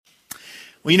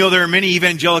Well, you know, there are many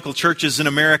evangelical churches in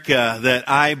America that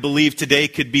I believe today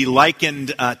could be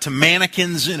likened to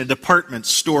mannequins in a department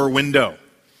store window.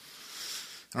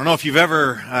 I don't know if you've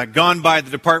ever gone by the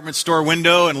department store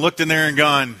window and looked in there and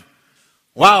gone,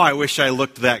 wow, I wish I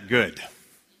looked that good.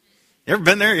 You ever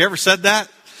been there? You ever said that?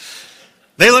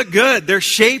 They look good. Their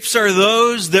shapes are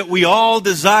those that we all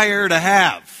desire to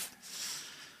have.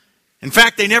 In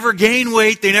fact, they never gain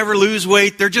weight. They never lose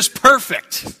weight. They're just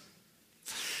perfect.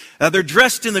 They're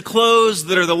dressed in the clothes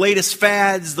that are the latest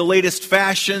fads, the latest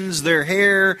fashions. Their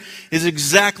hair is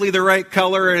exactly the right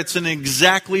color. It's in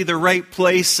exactly the right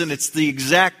place, and it's the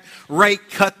exact right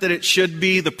cut that it should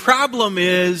be. The problem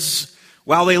is,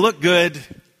 while they look good,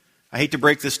 I hate to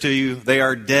break this to you, they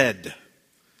are dead.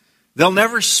 They'll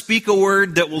never speak a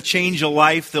word that will change a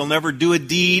life. They'll never do a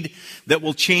deed that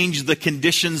will change the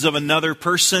conditions of another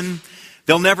person.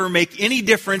 They'll never make any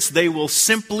difference. They will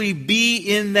simply be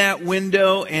in that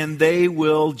window and they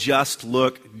will just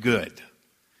look good.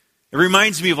 It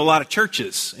reminds me of a lot of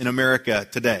churches in America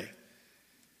today.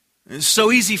 It's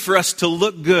so easy for us to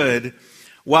look good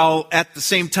while at the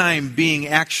same time being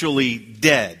actually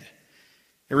dead.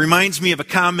 It reminds me of a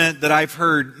comment that I've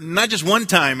heard, not just one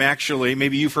time actually,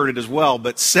 maybe you've heard it as well,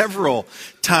 but several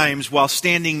times while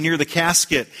standing near the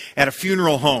casket at a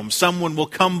funeral home. Someone will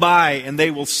come by and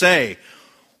they will say,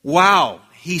 wow,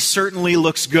 he certainly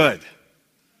looks good.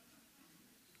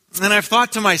 And I've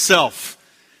thought to myself,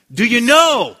 do you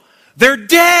know they're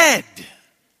dead?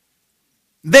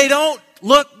 They don't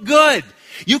look good.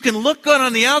 You can look good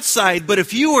on the outside, but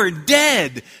if you are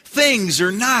dead, things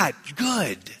are not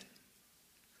good.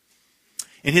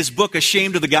 In his book,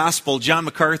 Ashamed of the Gospel, John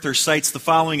MacArthur cites the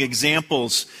following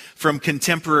examples from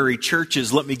contemporary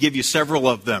churches. Let me give you several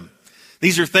of them.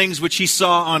 These are things which he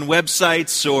saw on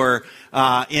websites or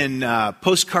in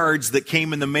postcards that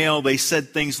came in the mail. They said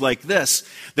things like this: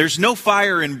 there's no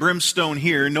fire and brimstone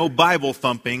here, no Bible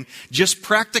thumping, just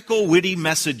practical, witty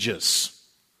messages.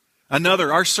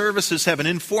 Another, our services have an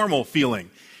informal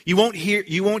feeling. You won't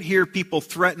hear people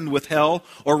threatened with hell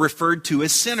or referred to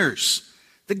as sinners.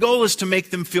 The goal is to make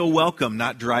them feel welcome,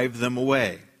 not drive them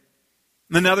away.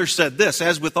 Another said this: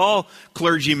 as with all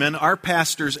clergymen, our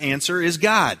pastor's answer is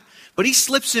God. But he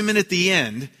slips him in at the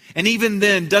end, and even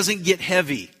then doesn't get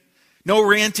heavy. No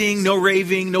ranting, no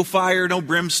raving, no fire, no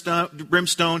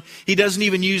brimstone. He doesn't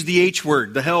even use the H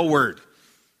word, the hell word.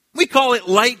 We call it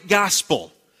light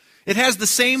gospel. It has the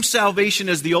same salvation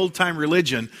as the old-time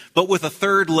religion, but with a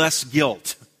third less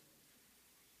guilt.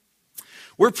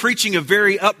 We're preaching a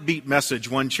very upbeat message,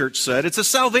 one church said. It's a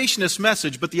salvationist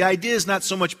message, but the idea is not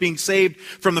so much being saved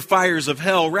from the fires of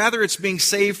hell. Rather, it's being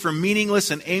saved from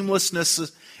meaningless and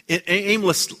aimlessness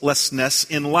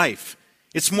in life.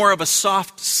 It's more of a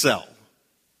soft sell.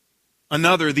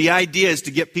 Another, the idea is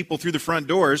to get people through the front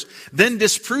doors, then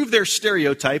disprove their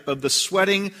stereotype of the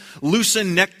sweating,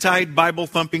 loosened, necktied,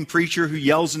 Bible-thumping preacher who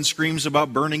yells and screams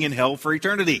about burning in hell for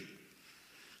eternity.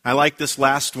 I like this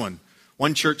last one.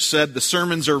 One church said, the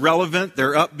sermons are relevant,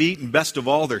 they're upbeat, and best of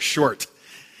all, they're short.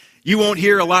 You won't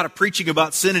hear a lot of preaching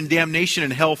about sin and damnation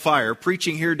and hellfire.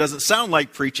 Preaching here doesn't sound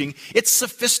like preaching. It's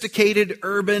sophisticated,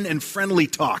 urban, and friendly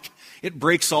talk. It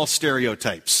breaks all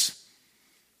stereotypes.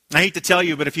 I hate to tell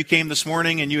you, but if you came this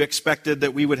morning and you expected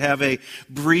that we would have a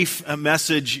brief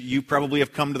message, you probably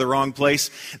have come to the wrong place.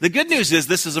 The good news is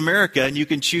this is America, and you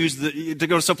can choose to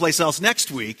go to someplace else next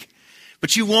week.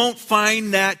 But you won't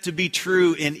find that to be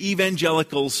true in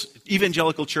evangelical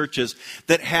churches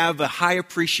that have a high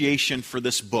appreciation for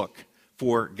this book,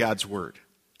 for God's Word.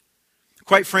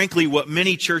 Quite frankly, what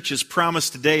many churches promise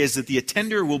today is that the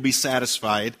attender will be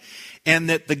satisfied and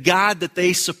that the God that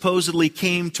they supposedly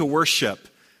came to worship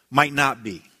might not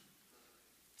be.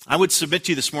 I would submit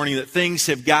to you this morning that things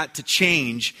have got to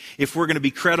change if we're going to be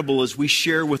credible as we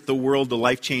share with the world the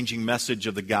life-changing message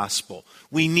of the gospel.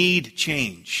 We need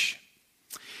change.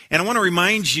 And I want to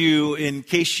remind you, in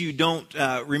case you don't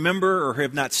remember or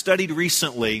have not studied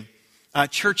recently,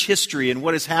 church history and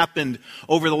what has happened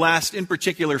over the last, in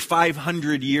particular,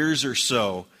 500 years or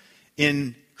so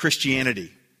in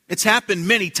Christianity. It's happened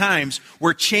many times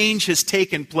where change has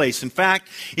taken place. In fact,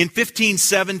 in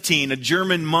 1517, a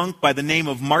German monk by the name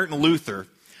of Martin Luther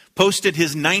posted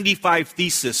his 95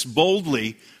 Thesis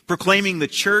boldly proclaiming the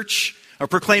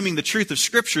truth of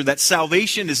Scripture, that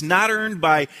salvation is not earned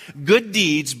by good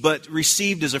deeds, but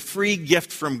received as a free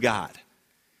gift from God.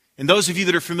 And those of you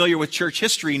that are familiar with church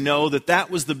history know that that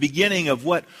was the beginning of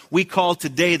what we call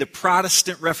today the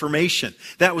Protestant Reformation.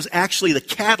 That was actually the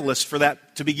catalyst for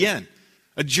that to begin.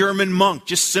 A German monk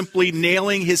just simply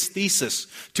nailing his thesis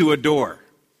to a door.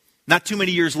 Not too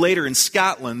many years later in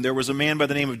Scotland, there was a man by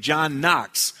the name of John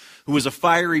Knox who was a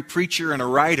fiery preacher and a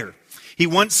writer. He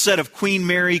once said of Queen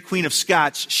Mary, Queen of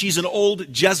Scots, "She's an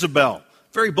old Jezebel."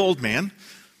 Very bold man.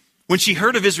 When she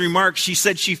heard of his remarks, she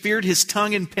said she feared his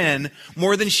tongue and pen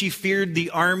more than she feared the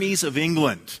armies of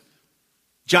England.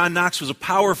 John Knox was a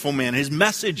powerful man. His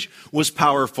message was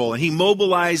powerful, and he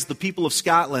mobilized the people of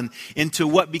Scotland into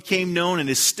what became known and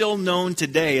is still known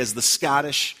today as the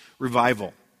Scottish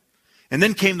Revival. And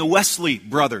then came the Wesley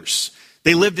brothers.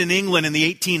 They lived in England in the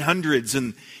 1800s,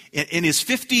 and in his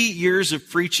 50 years of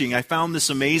preaching, I found this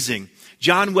amazing.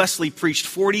 John Wesley preached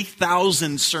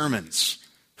 40,000 sermons.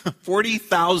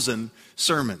 40,000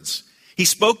 sermons. He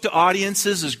spoke to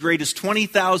audiences as great as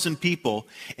 20,000 people,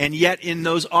 and yet in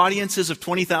those audiences of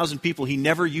 20,000 people, he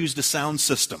never used a sound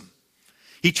system.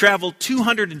 He traveled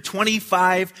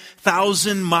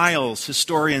 225,000 miles,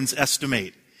 historians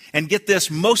estimate. And get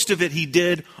this, most of it he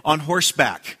did on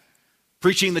horseback,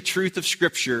 preaching the truth of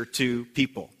Scripture to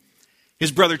people.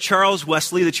 His brother Charles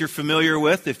Wesley, that you're familiar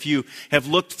with, if you have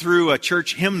looked through a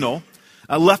church hymnal,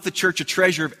 left the church a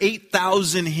treasure of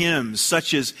 8,000 hymns,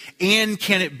 such as "And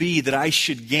Can It Be That I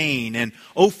Should Gain?" and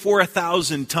 "Oh, for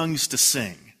 1,000 Tongues to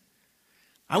Sing."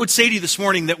 I would say to you this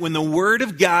morning that when the Word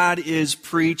of God is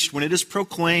preached, when it is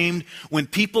proclaimed, when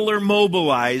people are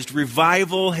mobilized,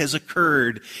 revival has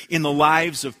occurred in the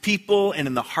lives of people and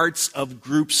in the hearts of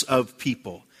groups of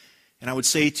people. And I would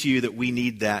say to you that we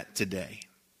need that today.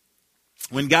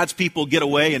 When God's people get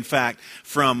away, in fact,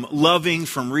 from loving,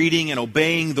 from reading and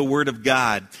obeying the Word of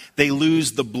God, they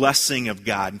lose the blessing of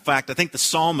God. In fact, I think the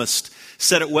psalmist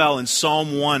said it well in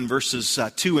Psalm 1, verses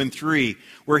 2 and 3,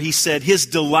 where he said, "His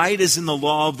delight is in the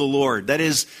law of the Lord." That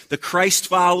is, the Christ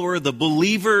follower, the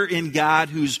believer in God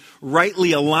who's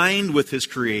rightly aligned with his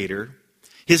Creator.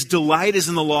 His delight is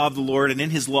in the law of the Lord, and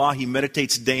in his law he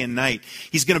meditates day and night.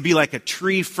 He's going to be like a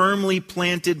tree firmly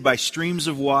planted by streams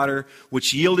of water,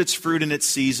 which yield its fruit in its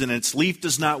season, and its leaf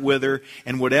does not wither,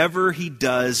 and whatever he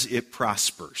does, it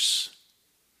prospers.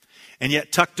 And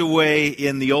yet, tucked away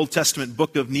in the Old Testament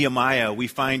book of Nehemiah, we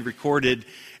find recorded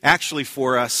actually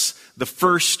for us the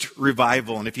first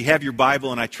revival. And if you have your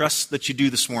Bible, and I trust that you do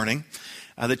this morning,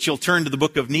 that you'll turn to the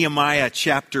book of Nehemiah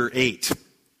chapter 8.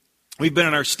 We've been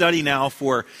in our study now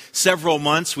for several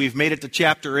months. We've made it to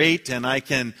chapter 8, and I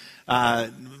can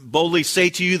boldly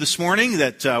say to you this morning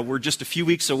that we're just a few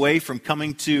weeks away from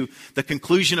coming to the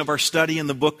conclusion of our study in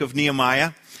the book of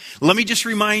Nehemiah. Let me just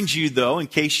remind you, though, in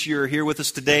case you're here with us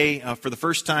today for the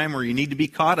first time or you need to be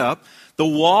caught up, the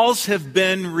walls have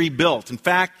been rebuilt. In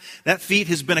fact, that feat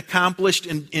has been accomplished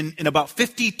in about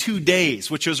 52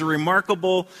 days, which was a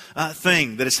remarkable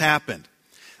thing that has happened.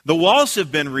 The walls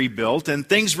have been rebuilt, and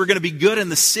things were going to be good in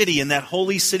the city, in that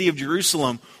holy city of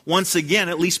Jerusalem. Once again,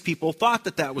 at least people thought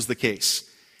that that was the case.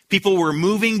 People were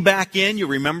moving back in. You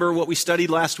remember what we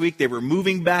studied last week? They were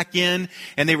moving back in,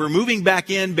 and they were moving back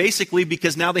in basically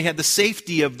because now they had the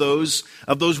safety of those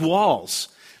walls.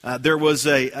 There was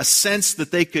a sense that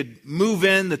they could move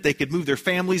in, that they could move their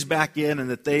families back in,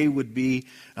 and that they would be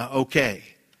okay.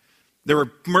 There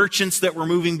were merchants that were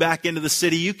moving back into the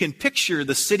city. You can picture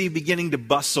the city beginning to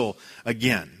bustle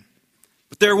again.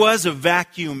 But there was a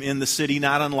vacuum in the city,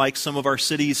 not unlike some of our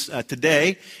cities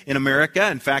today in America.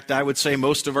 In fact, I would say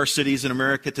most of our cities in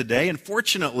America today. And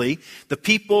fortunately, the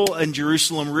people in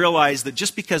Jerusalem realized that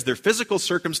just because their physical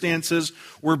circumstances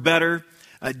were better,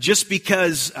 just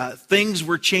because things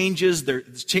were changing,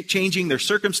 their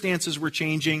circumstances were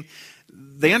changing,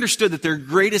 they understood that their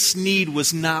greatest need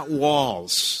was not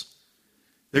walls.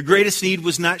 Their greatest need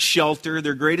was not shelter.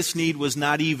 Their greatest need was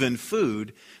not even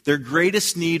food. Their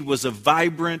greatest need was a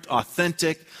vibrant,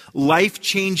 authentic,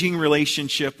 life-changing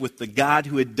relationship with the God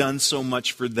who had done so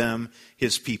much for them,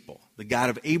 his people, the God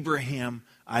of Abraham,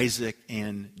 Isaac,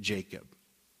 and Jacob.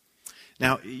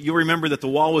 Now, you'll remember that the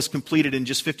wall was completed in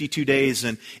just 52 days,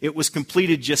 and it was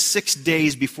completed just 6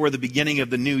 days before the beginning of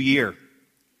the new year.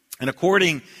 And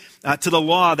according to the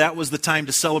law, that was the time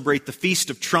to celebrate the Feast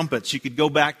of Trumpets. You could go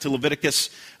back to Leviticus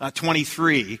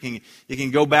 23. You can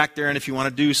go back there, and if you want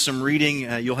to do some reading,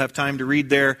 you'll have time to read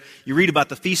there. You read about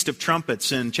the Feast of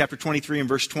Trumpets in chapter 23 and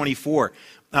verse 24,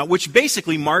 which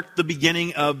basically marked the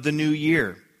beginning of the new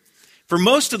year. For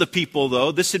most of the people,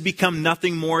 though, this had become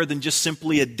nothing more than just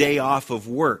simply a day off of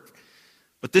work.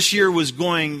 But this year was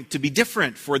going to be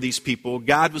different for these people.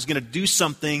 God was going to do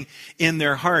something in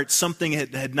their hearts, something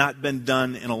that had not been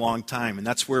done in a long time. And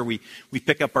that's where we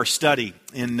pick up our study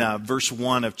in verse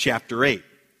 1 of chapter 8.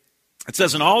 It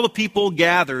says, "And all the people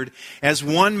gathered as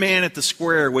one man at the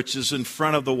square which is in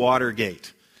front of the water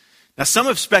gate." Now, some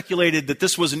have speculated that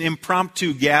this was an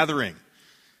impromptu gathering.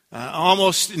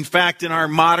 Almost, in fact, in our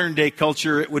modern day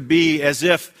culture, it would be as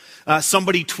if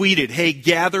somebody tweeted, hey,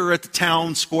 gather at the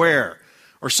town square.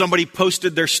 Or somebody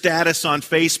posted their status on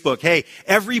Facebook, hey,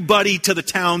 everybody to the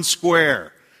town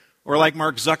square. Or like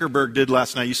Mark Zuckerberg did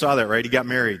last night. You saw that, right? He got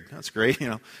married. That's great.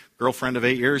 Girlfriend of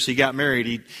 8 years, he got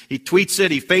married. He tweets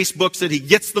it, he Facebooks it, he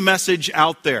gets the message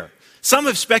out there. Some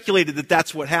have speculated that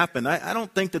that's what happened. I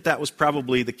don't think that was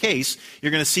probably the case.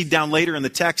 You're going to see down later in the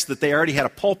text that they already had a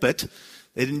pulpit.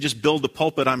 They didn't just build a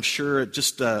pulpit, I'm sure,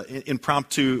 just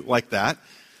impromptu like that.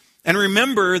 And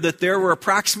remember that there were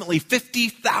approximately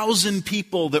 50,000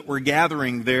 people that were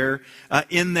gathering there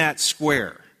in that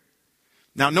square.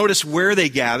 Now notice where they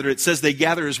gathered. It says they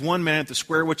gathered as one man at the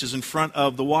square, which is in front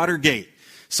of the Watergate.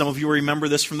 Some of you will remember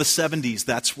this from the 70s.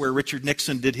 That's where Richard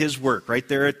Nixon did his work, right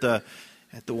there at the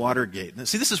Watergate. Now,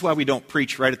 see, this is why we don't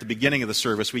preach right at the beginning of the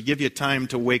service. We give you time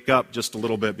to wake up just a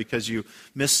little bit because you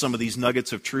missed some of these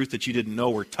nuggets of truth that you didn't know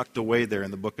were tucked away there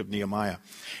in the book of Nehemiah.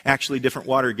 Actually, different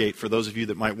Watergate for those of you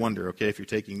that might wonder, okay, if you're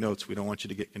taking notes, we don't want you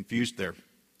to get confused there.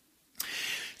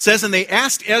 It says, and they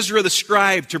asked Ezra the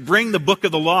scribe to bring the book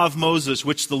of the law of Moses,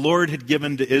 which the Lord had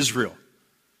given to Israel.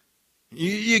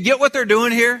 You get what they're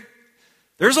doing here?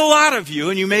 There's a lot of you,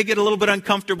 and you may get a little bit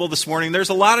uncomfortable this morning. There's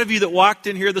a lot of you that walked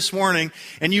in here this morning,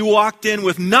 and you walked in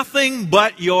with nothing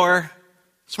but your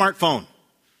smartphone.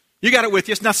 You got it with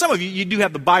you. Now, some of you do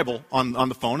have the Bible on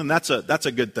the phone, and that's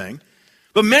a good thing.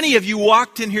 But many of you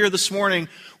walked in here this morning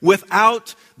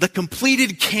without the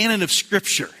completed canon of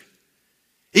Scripture.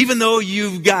 Even though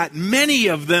you've got many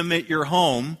of them at your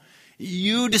home,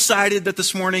 you decided that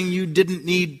this morning you didn't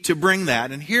need to bring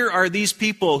that. And here are these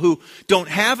people who don't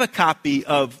have a copy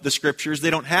of the Scriptures. They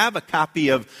don't have a copy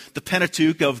of the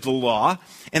Pentateuch, of the law.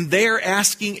 And they're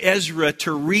asking Ezra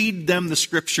to read them the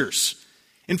Scriptures.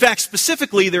 In fact,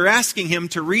 specifically, they're asking him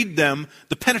to read them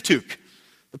the Pentateuch.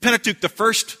 The Pentateuch, the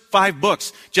first 5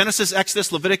 books. Genesis,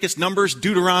 Exodus, Leviticus, Numbers,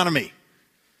 Deuteronomy.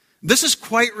 This is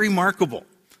quite remarkable.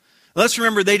 Let's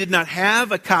remember they did not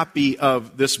have a copy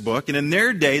of this book, and in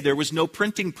their day there was no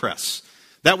printing press.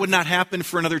 That would not happen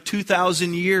for another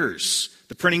 2,000 years.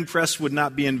 The printing press would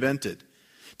not be invented.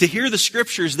 To hear the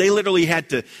Scriptures, they literally had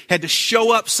to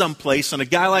show up someplace, and a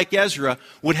guy like Ezra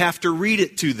would have to read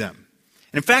it to them.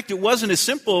 And in fact, it wasn't as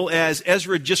simple as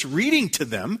Ezra just reading to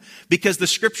them, because the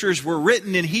Scriptures were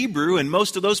written in Hebrew, and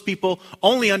most of those people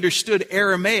only understood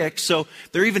Aramaic, so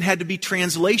there even had to be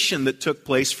translation that took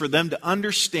place for them to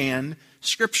understand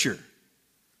Scripture.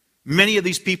 Many of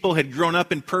these people had grown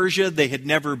up in Persia. They had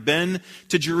never been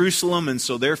to Jerusalem, and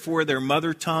so therefore their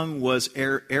mother tongue was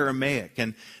Aramaic.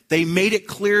 And they made it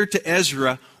clear to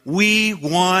Ezra, we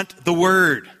want the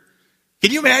Word.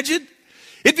 Can you imagine?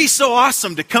 It'd be so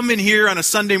awesome to come in here on a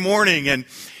Sunday morning and,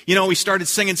 we started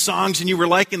singing songs and you were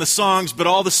liking the songs, but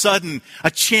all of a sudden a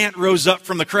chant rose up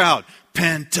from the crowd.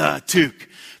 Pentateuch,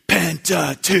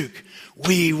 Pentateuch,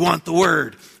 we want the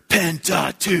Word.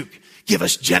 Pentateuch, give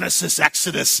us Genesis,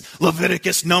 Exodus,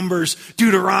 Leviticus, Numbers,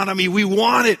 Deuteronomy. We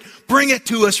want it. Bring it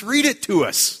to us. Read it to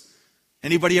us.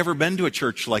 Anybody ever been to a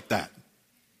church like that?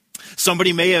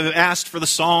 Somebody may have asked for the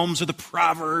Psalms or the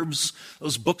Proverbs,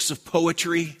 those books of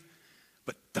poetry.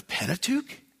 But the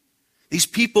Pentateuch? These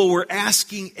people were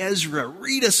asking Ezra,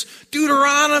 read us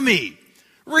Deuteronomy.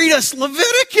 Read us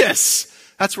Leviticus.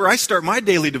 That's where I start my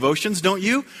daily devotions, don't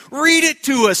you? Read it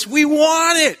to us. We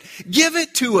want it. Give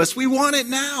it to us. We want it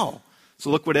now.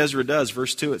 So look what Ezra does.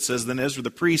 Verse 2, it says, then Ezra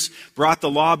the priest brought the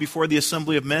law before the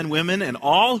assembly of men, women, and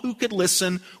all who could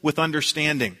listen with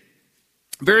understanding.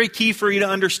 Very key for you to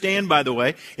understand, by the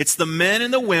way. It's the men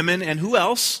and the women, and who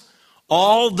else?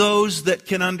 All those that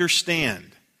can understand.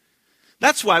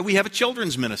 That's why we have a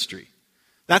children's ministry.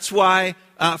 That's why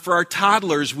for our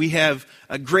toddlers we have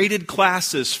graded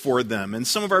classes for them. And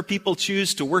some of our people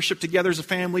choose to worship together as a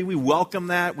family. We welcome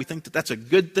that. We think that that's a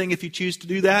good thing if you choose to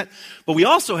do that. But we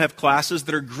also have classes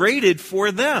that are graded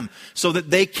for them so that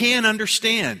they can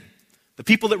understand. The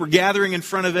people that were gathering in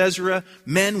front of Ezra,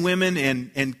 men, women,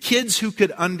 and kids who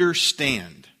could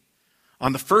understand.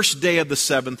 On the first day of the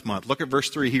 7th month, look at verse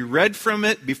 3. He read from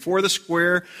it before the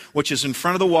square, which is in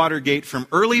front of the Watergate, from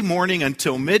early morning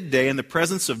until midday in the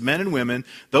presence of men and women,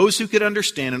 those who could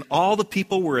understand, and all the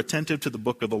people were attentive to the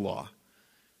book of the law.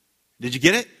 Did you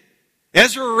get it?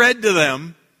 Ezra read to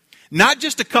them, not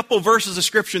just a couple verses of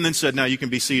Scripture and then said, now you can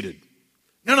be seated.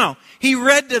 No. He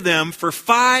read to them for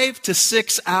 5 to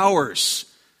 6 hours.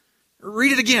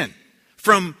 Read it again.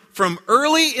 From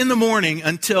early in the morning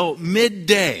until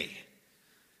midday.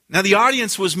 Now, the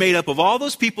audience was made up of all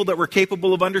those people that were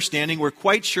capable of understanding. We're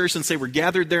quite sure, since they were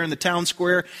gathered there in the town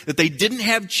square, that they didn't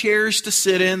have chairs to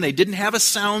sit in. They didn't have a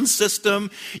sound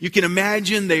system. You can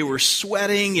imagine they were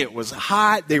sweating. It was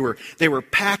hot. They were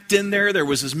packed in there. There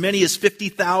was as many as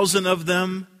 50,000 of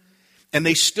them. And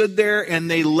they stood there and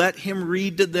they let him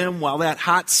read to them while that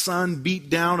hot sun beat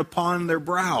down upon their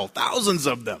brow. Thousands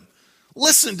of them.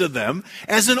 Listen to them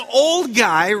as an old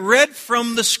guy read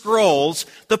from the scrolls,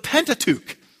 the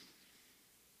Pentateuch.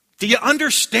 Do you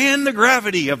understand the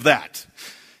gravity of that?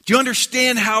 Do you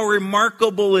understand how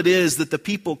remarkable it is that the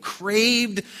people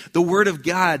craved the Word of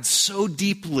God so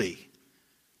deeply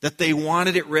that they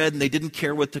wanted it read and they didn't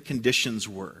care what the conditions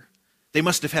were? They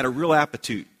must have had a real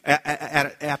appetite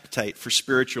for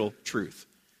spiritual truth.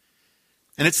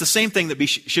 And it's the same thing that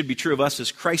should be true of us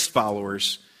as Christ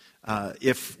followers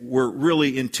if we're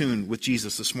really in tune with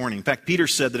Jesus this morning. In fact, Peter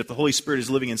said that if the Holy Spirit is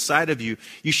living inside of you,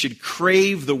 you should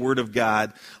crave the Word of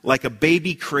God like a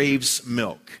baby craves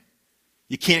milk.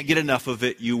 You can't get enough of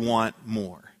it, you want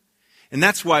more. And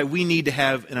that's why we need to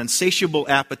have an insatiable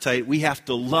appetite. We have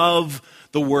to love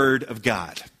the Word of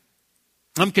God.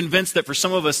 I'm convinced that for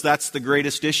some of us, that's the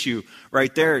greatest issue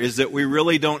right there, is that we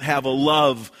really don't have a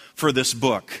love for this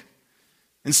book.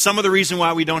 And some of the reason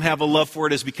why we don't have a love for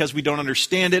it is because we don't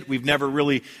understand it. We've never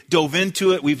really dove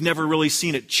into it. We've never really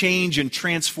seen it change and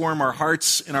transform our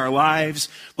hearts and our lives.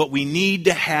 But we need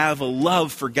to have a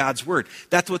love for God's Word.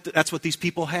 That's what these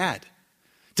people had.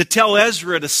 To tell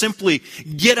Ezra to simply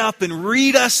get up and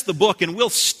read us the book, and we'll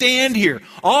stand here,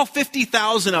 all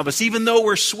 50,000 of us, even though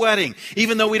we're sweating,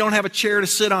 even though we don't have a chair to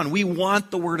sit on. We want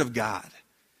the Word of God.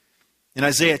 In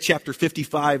Isaiah chapter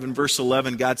 55 and verse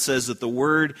 11, God says that the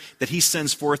word that he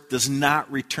sends forth does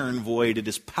not return void. It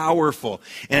is powerful,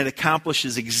 and it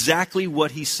accomplishes exactly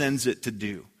what he sends it to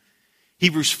do.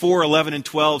 Hebrews 4:11 and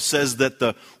 12 says that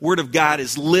the Word of God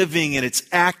is living and it's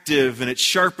active and it's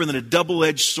sharper than a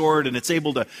double-edged sword and it's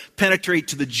able to penetrate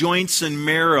to the joints and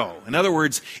marrow. In other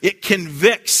words, it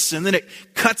convicts and then it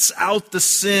cuts out the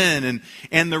sin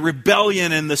and the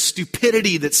rebellion and the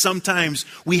stupidity that sometimes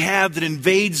we have that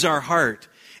invades our heart.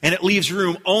 And it leaves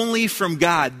room only from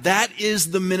God. That is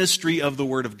the ministry of the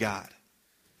Word of God.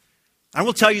 I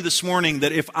will tell you this morning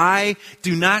that if I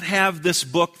do not have this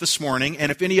book this morning, and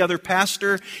if any other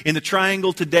pastor in the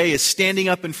Triangle today is standing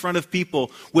up in front of people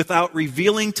without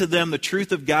revealing to them the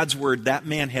truth of God's Word, that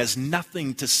man has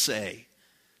nothing to say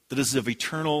that is of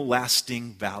eternal,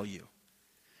 lasting value.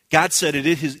 God said it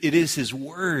is His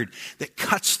Word that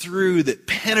cuts through, that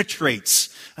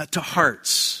penetrates to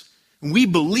hearts. And we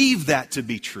believe that to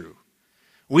be true.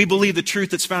 We believe the truth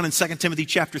that's found in 2 Timothy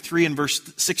chapter 3 and verse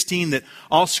 16, that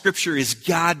all Scripture is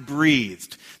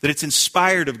God-breathed, that it's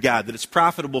inspired of God, that it's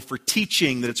profitable for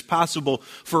teaching, that it's possible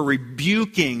for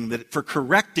rebuking, that for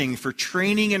correcting, for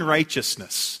training in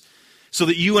righteousness, so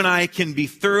that you and I can be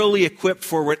thoroughly equipped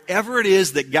for whatever it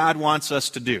is that God wants us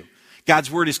to do. God's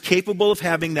Word is capable of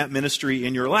having that ministry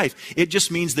in your life. It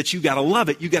just means that you got to love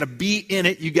it. You got to be in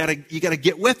it. You got to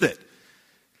get with it.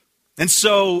 And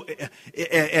so,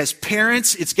 as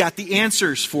parents, it's got the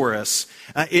answers for us.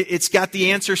 It's got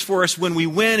the answers for us when we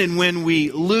win and when we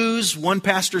lose. One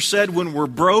pastor said, when we're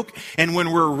broke and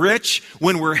when we're rich,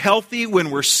 when we're healthy,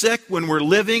 when we're sick, when we're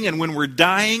living and when we're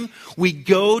dying, we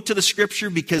go to the Scripture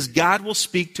because God will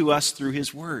speak to us through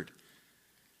His Word.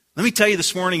 Let me tell you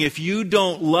this morning, if you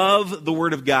don't love the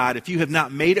Word of God, if you have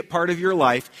not made it part of your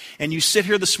life, and you sit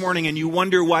here this morning and you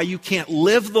wonder why you can't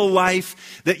live the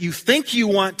life that you think you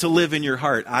want to live in your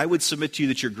heart, I would submit to you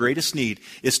that your greatest need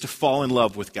is to fall in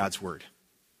love with God's Word.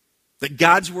 That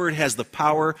God's Word has the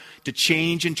power to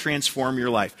change and transform your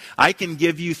life. I can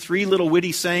give you 3 little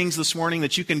witty sayings this morning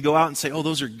that you can go out and say, oh,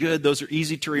 those are good, those are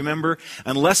easy to remember.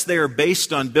 Unless they are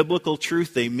based on biblical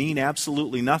truth, they mean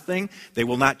absolutely nothing. They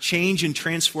will not change and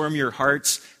transform your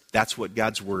hearts. That's what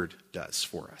God's Word does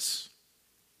for us.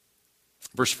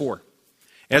 Verse 4.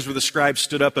 Ezra the scribe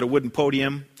stood up at a wooden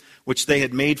podium, which they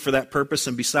had made for that purpose,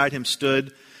 and beside him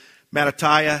stood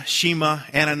Mattithiah, Shema,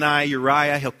 Anani,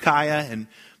 Uriah, Hilkiah, and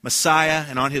Messiah,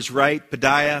 and on his right,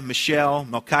 Pedaiah, Mishael,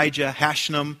 Malchijah,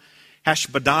 Hashnum,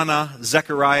 Hashbaddanah,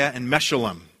 Zechariah, and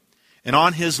Meshullam, and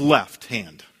on his left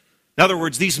hand. In other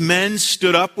words, these men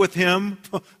stood up with him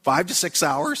 5 to 6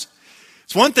 hours.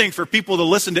 It's one thing for people to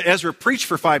listen to Ezra preach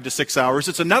for 5 to 6 hours.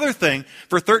 It's another thing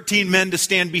for 13 men to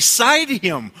stand beside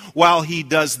him while he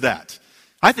does that.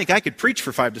 I think I could preach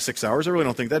for 5 to 6 hours. I really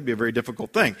don't think that'd be a very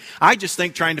difficult thing. I just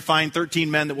think trying to find 13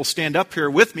 men that will stand up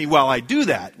here with me while I do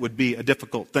that would be a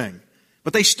difficult thing.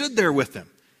 But they stood there with him.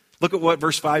 Look at what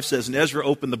verse 5 says. And Ezra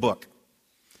opened the book.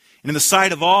 And in the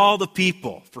sight of all the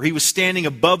people, for he was standing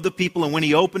above the people, and when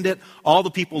he opened it, all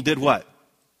the people did what?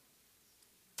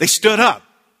 They stood up.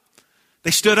 They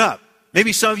stood up.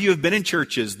 Maybe some of you have been in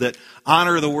churches that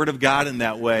honor the Word of God in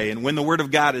that way. And when the Word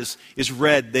of God is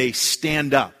read, they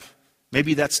stand up.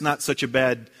 Maybe that's not such a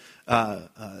bad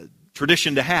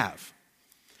tradition to have.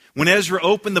 When Ezra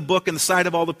opened the book in the sight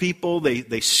of all the people,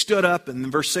 they stood up.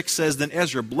 And verse 6 says, Then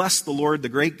Ezra blessed the Lord, the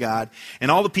great God.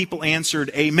 And all the people answered,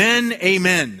 Amen,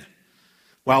 Amen.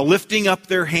 While lifting up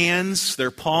their hands, their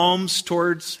palms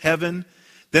towards heaven,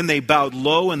 then they bowed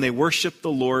low and they worshiped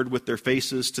the Lord with their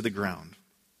faces to the ground.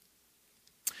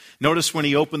 Notice when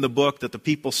he opened the book that the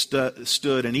people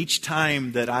stood, and each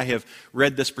time that I have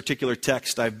read this particular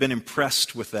text, I've been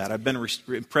impressed with that. I've been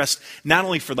impressed not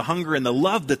only for the hunger and the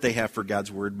love that they have for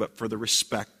God's Word, but for the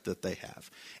respect that they have.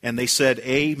 And they said,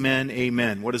 Amen,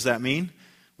 Amen. What does that mean?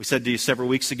 We said to you several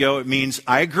weeks ago, it means,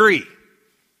 I agree.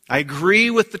 I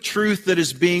agree with the truth that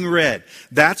is being read.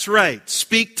 That's right.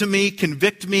 Speak to me,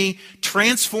 convict me,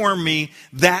 transform me.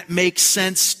 That makes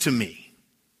sense to me.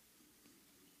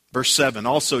 Verse 7,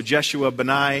 also Jeshua,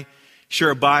 Benai,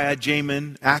 Sherebiah,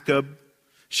 Jamin, Akab,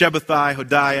 Shabbathai,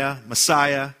 Hodiah,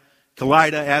 Messiah,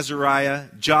 Kelida, Azariah,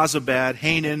 Jozabad,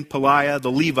 Hanan, Peliah, the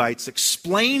Levites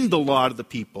explained the law to the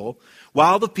people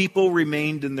while the people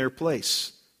remained in their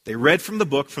place. They read from the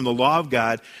book, from the law of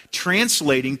God,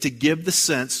 translating to give the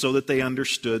sense so that they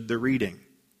understood the reading.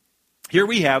 Here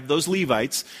we have those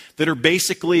Levites that are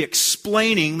basically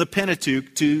explaining the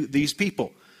Pentateuch to these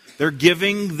people. They're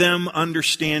giving them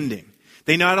understanding.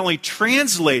 They not only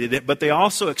translated it, but they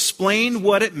also explained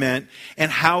what it meant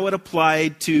and how it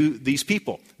applied to these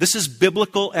people. This is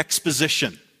biblical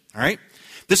exposition, all right?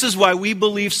 This is why we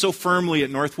believe so firmly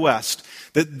at Northwest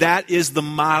that that is the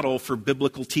model for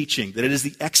biblical teaching, that it is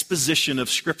the exposition of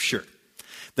Scripture.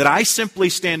 That I simply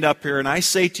stand up here and I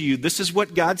say to you, this is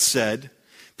what God said,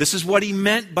 this is what He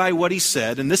meant by what He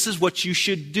said, and this is what you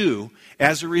should do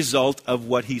as a result of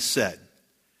what He said.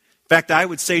 In fact, I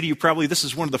would say to you probably this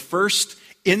is one of the first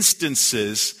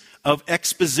instances of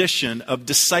exposition, of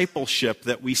discipleship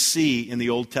that we see in the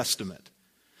Old Testament.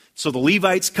 So the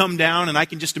Levites come down, and I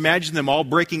can just imagine them all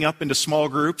breaking up into small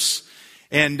groups.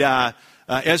 And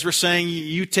Ezra saying,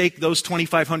 you take those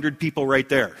 2,500 people right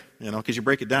there. Because you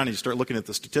break it down and you start looking at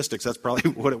the statistics, that's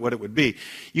probably what it would be.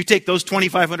 You take those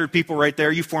 2,500 people right there,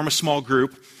 you form a small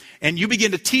group. And you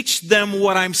begin to teach them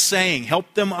what I'm saying.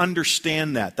 Help them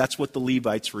understand that. That's what the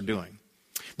Levites were doing.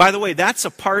 By the way, that's a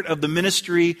part of the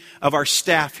ministry of our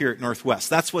staff here at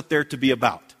Northwest. That's what they're to be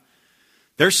about.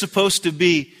 They're supposed to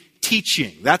be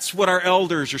teaching. That's what our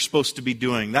elders are supposed to be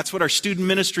doing. That's what our student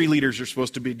ministry leaders are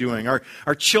supposed to be doing.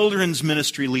 Our children's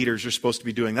ministry leaders are supposed to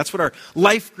be doing. That's what our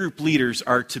life group leaders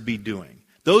are to be doing.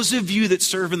 Those of you that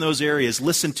serve in those areas,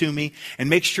 listen to me and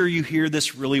make sure you hear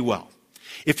this really well.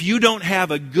 If you don't have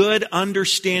a good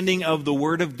understanding of the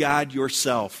Word of God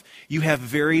yourself, you have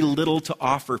very little to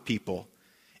offer people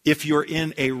if you're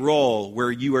in a role where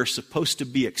you are supposed to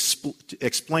be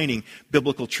explaining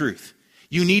biblical truth.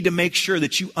 You need to make sure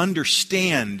that you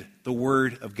understand the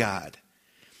Word of God.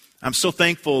 I'm so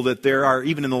thankful that there are,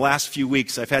 even in the last few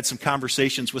weeks, I've had some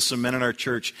conversations with some men in our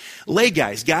church, lay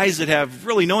guys that have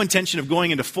really no intention of going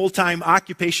into full-time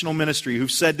occupational ministry,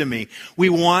 who've said to me, we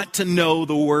want to know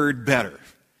the Word better.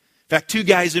 In fact, two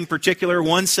guys in particular,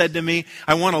 one said to me,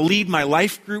 I want to lead my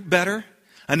life group better.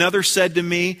 Another said to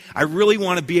me, I really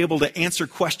want to be able to answer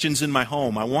questions in my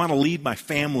home. I want to lead my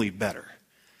family better.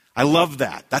 I love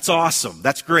that. That's awesome.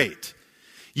 That's great.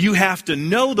 You have to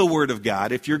know the Word of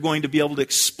God if you're going to be able to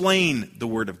explain the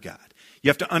Word of God. You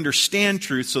have to understand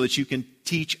truth so that you can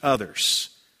teach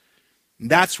others. And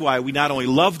that's why we not only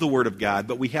love the Word of God,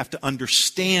 but we have to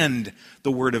understand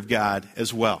the Word of God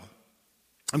as well.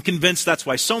 I'm convinced that's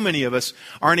why so many of us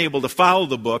aren't able to follow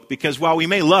the book, because while we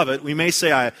may love it, we may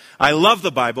say, I love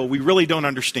the Bible, we really don't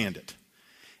understand it.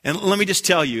 And let me just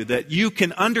tell you that you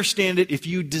can understand it if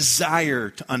you desire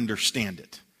to understand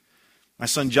it. My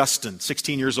son Justin,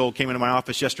 16 years old, came into my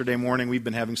office yesterday morning. We've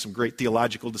been having some great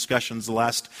theological discussions the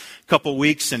last couple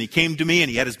weeks, and he came to me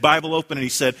and he had his Bible open and he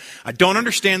said, I don't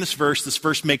understand this verse. This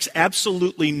verse makes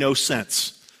absolutely no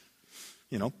sense.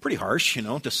 Pretty harsh,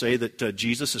 to say that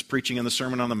Jesus is preaching in the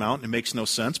Sermon on the Mount. It makes no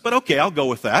sense, but okay, I'll go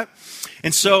with that.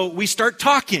 And so we start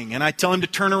talking, and I tell him to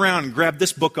turn around and grab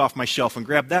this book off my shelf and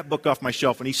grab that book off my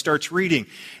shelf, and he starts reading.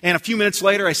 And a few minutes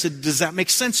later, I said, does that make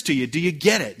sense to you? Do you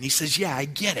get it? And he says, yeah, I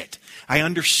get it. I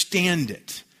understand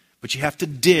it. But you have to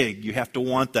dig. You have to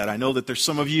want that. I know that there's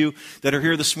some of you that are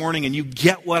here this morning, and you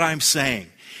get what I'm saying.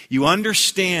 You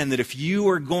understand that if you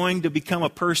are going to become a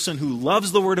person who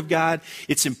loves the Word of God,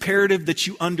 it's imperative that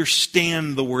you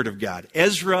understand the Word of God.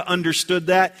 Ezra understood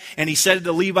that, and he said to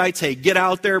the Levites, hey, get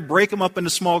out there, break them up into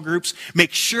small groups,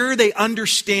 make sure they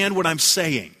understand what I'm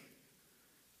saying.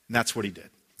 And that's what he did.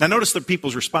 Now notice the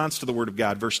people's response to the word of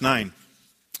God. Verse 9.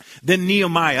 Then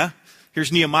Nehemiah,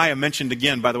 here's Nehemiah mentioned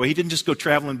again, by the way. He didn't just go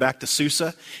traveling back to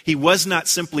Susa. He was not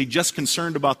simply just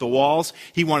concerned about the walls.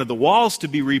 He wanted the walls to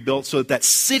be rebuilt so that that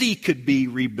city could be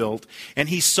rebuilt. And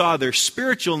he saw their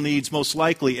spiritual needs most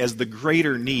likely as the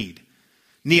greater need.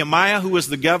 Nehemiah, who was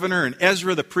the governor, and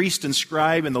Ezra, the priest and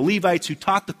scribe, and the Levites who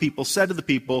taught the people, said to the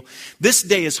people, "This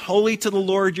day is holy to the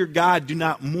Lord your God. Do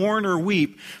not mourn or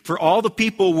weep." For all the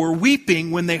people were weeping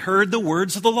when they heard the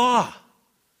words of the law.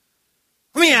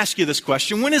 Let me ask you this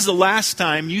question. When is the last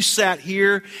time you sat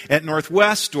here at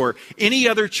Northwest or any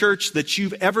other church that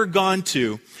you've ever gone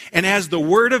to, and as the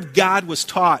Word of God was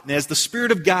taught, and as the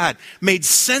Spirit of God made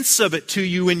sense of it to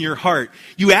you in your heart,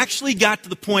 you actually got to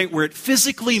the point where it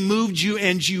physically moved you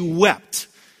and you wept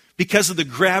because of the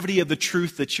gravity of the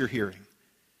truth that you're hearing?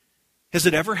 Has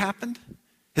it ever happened?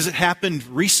 Has it happened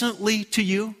recently to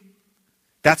you?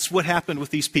 That's what happened with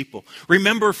these people.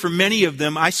 Remember, for many of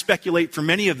them, I speculate for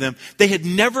many of them, they had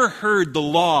never heard the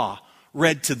law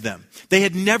read to them. They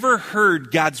had never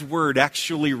heard God's word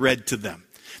actually read to them.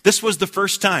 This was the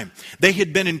first time. They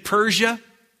had been in Persia,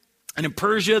 and in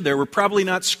Persia there were probably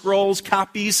not scrolls,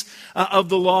 copies of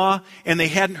the law, and they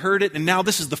hadn't heard it, and now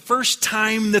this is the first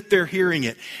time that they're hearing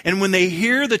it. And when they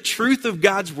hear the truth of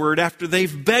God's word, after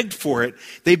they've begged for it,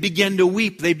 they begin to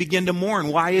weep, they begin to mourn.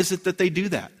 Why is it that they do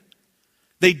that?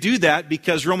 They do that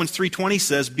because Romans 3:20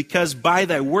 says, "Because by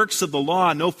thy works of the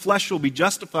law no flesh will be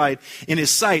justified in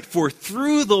his sight, for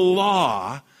through the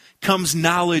law comes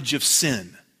knowledge of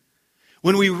sin."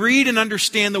 When we read and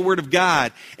understand the Word of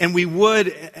God, and we would,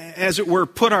 as it were,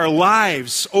 put our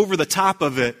lives over the top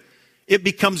of it, it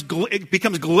becomes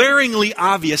glaringly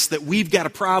obvious that we've got a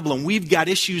problem, we've got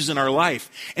issues in our life,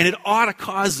 and it ought to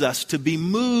cause us to be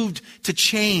moved to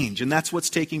change, and that's what's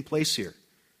taking place here.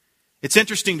 It's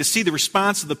interesting to see the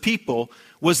response of the people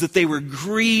was that they were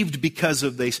grieved because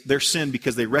of their sin,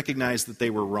 because they recognized that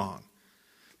they were wrong.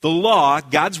 The law,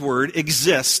 God's word,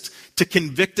 exists to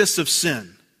convict us of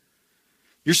sin.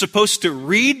 You're supposed to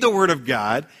read the word of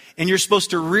God, and you're supposed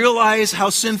to realize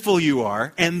how sinful you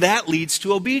are, and that leads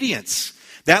to obedience.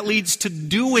 That leads to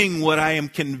doing what I am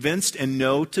convinced and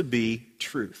know to be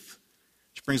truth.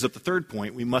 Which brings up the third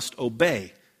point. We must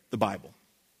obey the Bible.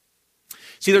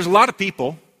 See, there's a lot of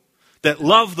people that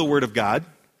love the Word of God.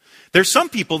 There's some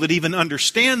people that even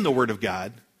understand the Word of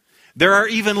God. There are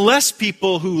even less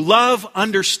people who love,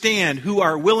 understand, who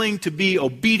are willing to be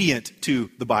obedient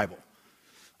to the Bible.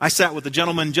 I sat with a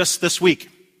gentleman just this week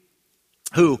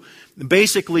who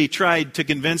basically tried to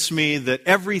convince me that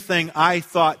everything I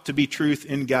thought to be truth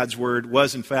in God's Word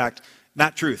was, in fact,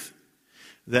 not truth.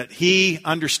 That he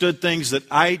understood things that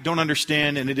I don't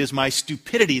understand, and it is my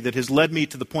stupidity that has led me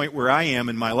to the point where I am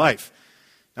in my life.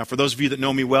 Now, for those of you that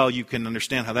know me well, you can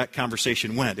understand how that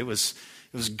conversation went. It was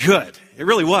good. It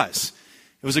really was.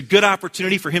 It was a good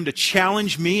opportunity for him to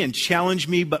challenge me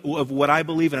of what I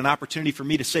believe, and an opportunity for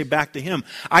me to say back to him,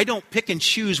 I don't pick and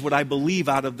choose what I believe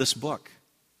out of this book.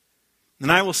 And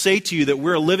I will say to you that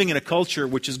we're living in a culture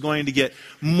which is going to get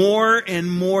more and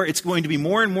more, it's going to be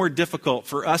more and more difficult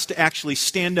for us to actually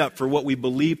stand up for what we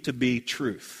believe to be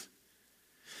truth.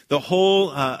 The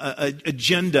whole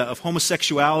agenda of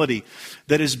homosexuality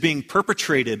that is being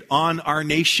perpetrated on our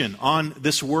nation, on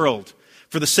this world,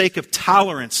 for the sake of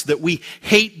tolerance, that we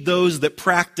hate those that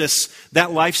practice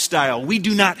that lifestyle. We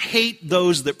do not hate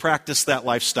those that practice that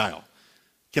lifestyle.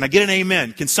 Can I get an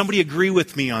amen? Can somebody agree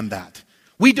with me on that?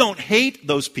 We don't hate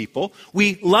those people.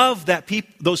 We love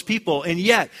those people, and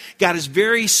yet God is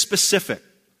very specific.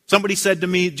 Somebody said to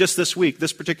me just this week,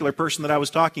 this particular person that I was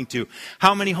talking to,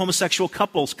 how many homosexual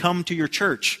couples come to your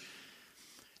church?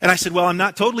 And I said, well, I'm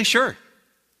not totally sure.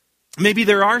 Maybe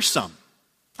there are some.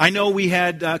 I know we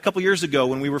had a couple years ago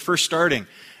when we were first starting,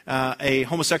 a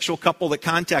homosexual couple that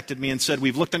contacted me and said,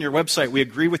 we've looked on your website, we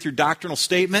agree with your doctrinal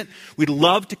statement, we'd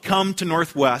love to come to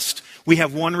Northwest. We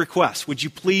have one request. Would you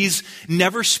please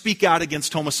never speak out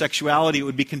against homosexuality? It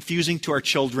would be confusing to our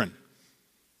children.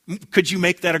 Could you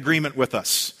make that agreement with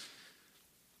us?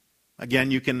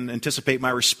 Again, you can anticipate my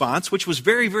response, which was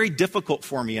very, very difficult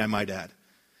for me, I might add.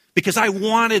 Because I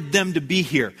wanted them to be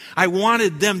here. I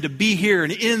wanted them to be here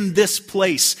and in this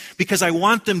place. Because I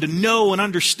want them to know and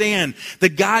understand the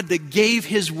God that gave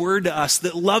His Word to us,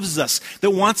 that loves us,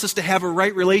 that wants us to have a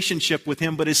right relationship with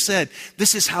Him, but has said,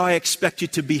 this is how I expect you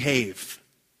to behave.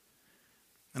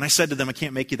 And I said to them, I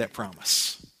can't make you that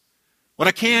promise. What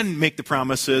I can make the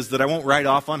promise is that I won't ride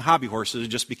off on hobby horses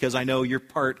just because I know you're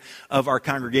part of our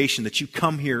congregation, that you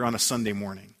come here on a Sunday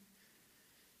morning.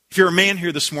 If you're a man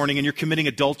here this morning and you're committing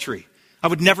adultery, I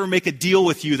would never make a deal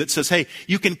with you that says, hey,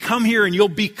 you can come here and you'll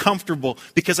be comfortable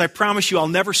because I promise you I'll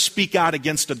never speak out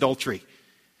against adultery.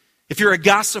 If you're a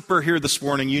gossiper here this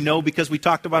morning, you know because we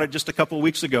talked about it just a couple of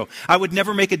weeks ago. I would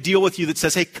never make a deal with you that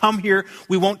says, hey, come here,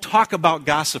 we won't talk about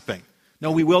gossiping.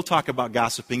 No, we will talk about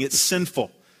gossiping. It's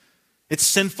sinful. It's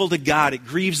sinful to God. It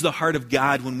grieves the heart of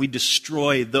God when we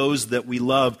destroy those that we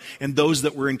love and those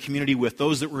that we're in community with,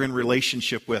 those that we're in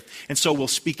relationship with. And so we'll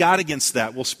speak out against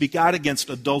that. We'll speak out against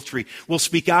adultery. We'll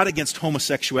speak out against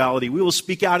homosexuality. We will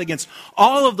speak out against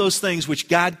all of those things which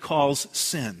God calls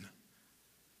sin.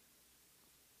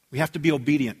 We have to be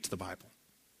obedient to the Bible.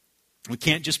 We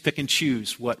can't just pick and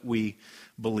choose what we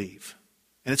believe.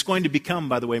 And it's going to become,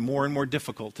 by the way, more and more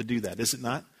difficult to do that, is it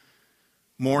not?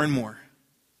 More and more.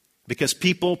 Because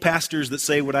people, pastors that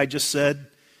say what I just said,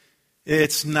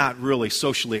 it's not really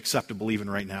socially acceptable even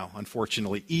right now,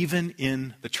 unfortunately. Even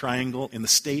in the triangle, in the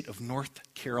state of North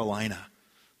Carolina,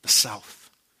 the South.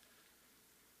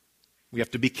 We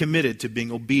have to be committed to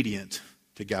being obedient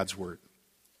to God's word.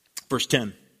 Verse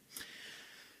 10.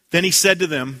 Then he said to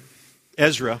them,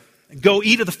 Ezra, go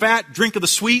eat of the fat, drink of the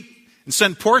sweet, and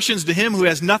send portions to him who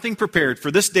has nothing prepared.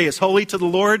 For this day is holy to the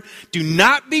Lord. Do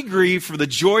not be grieved, for the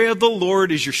joy of the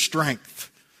Lord is your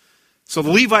strength. So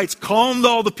the Levites calmed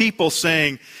all the people,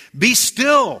 saying, be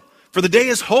still, for the day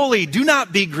is holy. Do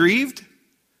not be grieved.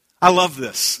 I love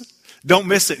this. Don't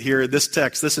miss it here in this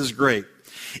text. This is great.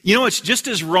 You know, it's just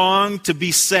as wrong to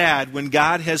be sad when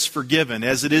God has forgiven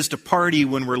as it is to party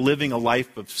when we're living a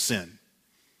life of sin.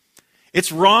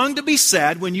 It's wrong to be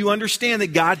sad when you understand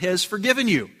that God has forgiven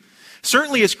you.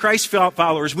 Certainly as Christ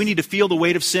followers, we need to feel the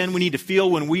weight of sin. We need to feel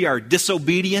when we are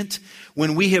disobedient,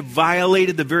 when we have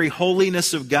violated the very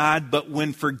holiness of God. But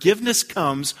when forgiveness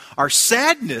comes, our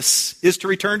sadness is to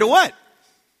return to what?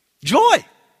 Joy.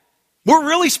 We're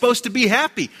really supposed to be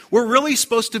happy. We're really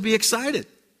supposed to be excited.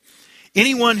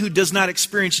 Anyone who does not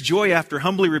experience joy after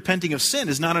humbly repenting of sin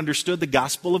has not understood the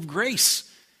gospel of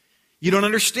grace. You don't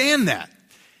understand that.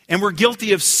 And we're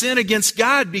guilty of sin against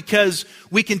God because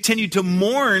we continue to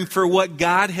mourn for what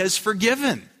God has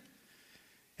forgiven.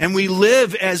 And we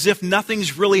live as if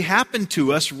nothing's really happened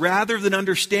to us rather than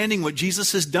understanding what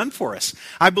Jesus has done for us.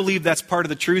 I believe that's part of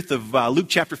the truth of Luke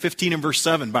chapter 15 and verse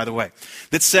 7, by the way,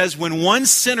 that says when one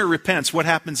sinner repents, what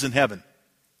happens in heaven?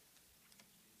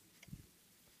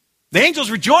 The angels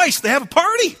rejoice. They have a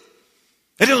party.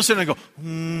 They don't sit there and go,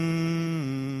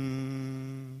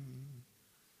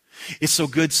 It's so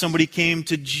good somebody came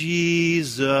to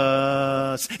Jesus.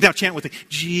 Now chant with me,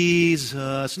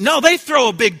 Jesus. No, they throw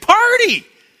a big party.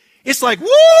 It's like,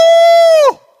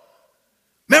 woo!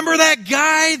 Remember that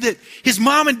guy that his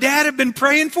mom and dad have been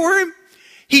praying for him?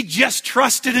 He just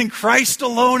trusted in Christ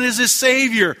alone as his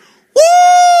Savior.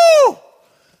 Woo!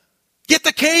 Get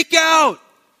the cake out.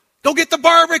 Go get the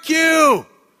barbecue.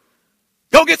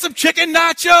 Go get some chicken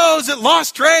nachos at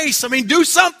Lost Trace. I mean, do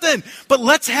something. But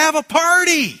let's have a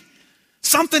party.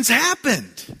 Something's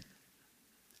happened.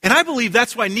 And I believe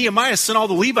that's why Nehemiah sent all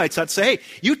the Levites out to say, hey,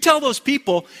 you tell those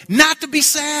people not to be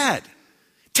sad.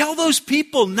 Tell those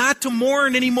people not to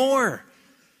mourn anymore.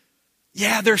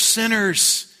 Yeah, they're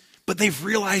sinners, but they've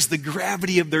realized the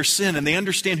gravity of their sin and they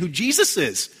understand who Jesus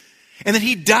is and that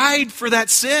he died for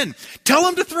that sin. Tell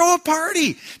them to throw a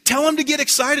party. Tell them to get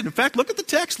excited. In fact, look at the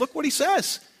text. Look what he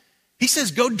says. He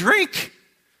says, go drink.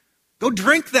 Go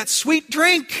drink that sweet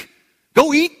drink.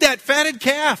 Go eat that fatted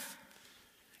calf.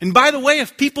 And by the way,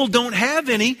 if people don't have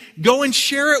any, go and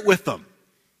share it with them.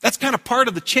 That's kind of part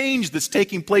of the change that's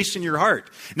taking place in your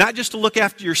heart. Not just to look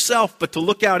after yourself, but to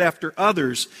look out after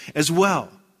others as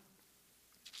well.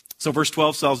 So verse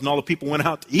 12 says, and all the people went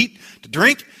out to eat, to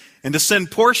drink, and to send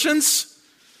portions,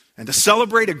 and to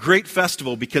celebrate a great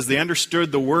festival because they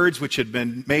understood the words which had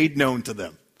been made known to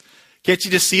them. Can't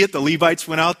you just see it? The Levites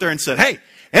went out there and said, hey,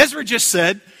 Ezra just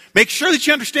said, make sure that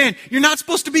you understand, you're not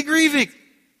supposed to be grieving.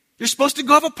 You're supposed to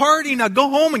go have a party. Now go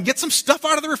home and get some stuff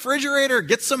out of the refrigerator.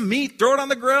 Get some meat, throw it on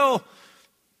the grill.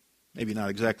 Maybe not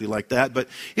exactly like that, but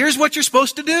here's what you're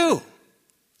supposed to do.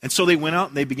 And so they went out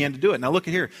and they began to do it. Now look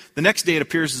at here. The next day it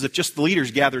appears as if just the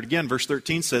leaders gathered again. Verse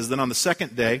 13 says, then on the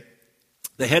second day,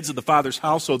 the heads of the fathers'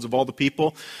 households of all the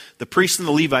people, the priests and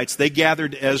the Levites, they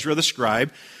gathered to Ezra the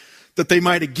scribe, that they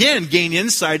might again gain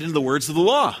insight into the words of the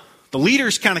law. The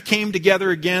leaders kind of came together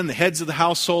again, the heads of the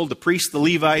household, the priests, the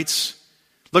Levites.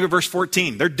 Look at verse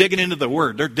 14. They're digging into the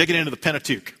word. They're digging into the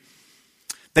Pentateuch.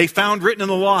 They found written in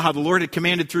the law how the Lord had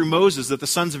commanded through Moses that the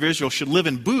sons of Israel should live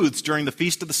in booths during the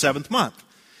feast of the 7th month.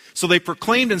 So they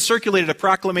proclaimed and circulated a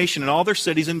proclamation in all their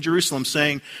cities in Jerusalem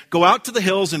saying, go out to the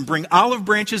hills and bring olive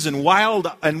branches and wild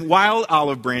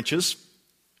olive branches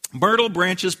myrtle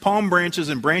branches, palm branches,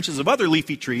 and branches of other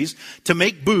leafy trees to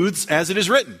make booths, as it is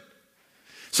written.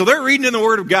 So they're reading in the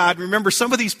Word of God. Remember,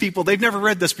 some of these people, they've never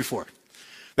read this before.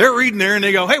 They're reading there and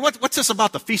they go, hey, what's this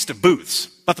about the Feast of Booths,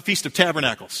 about the Feast of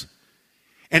Tabernacles?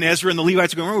 And Ezra and the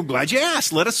Levites are going, we're glad you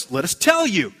asked. Let us tell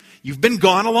you. You've been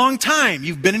gone a long time.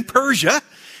 You've been in Persia.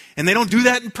 And they don't do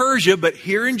that in Persia, but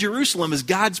here in Jerusalem as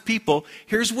God's people,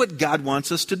 here's what God wants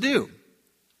us to do.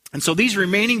 And so these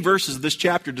remaining verses of this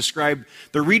chapter describe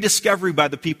the rediscovery by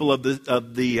the people of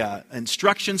the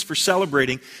instructions for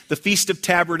celebrating the Feast of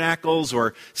Tabernacles,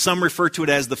 or some refer to it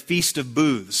as the Feast of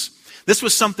Booths. This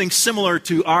was something similar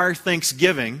to our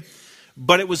Thanksgiving,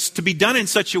 but it was to be done in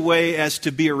such a way as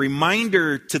to be a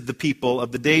reminder to the people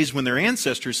of the days when their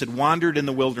ancestors had wandered in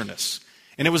the wilderness.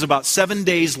 And it was about 7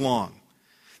 days long.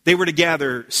 They were to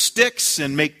gather sticks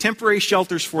and make temporary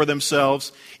shelters for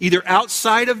themselves, either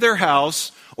outside of their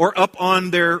house or up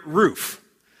on their roof.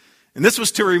 And this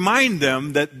was to remind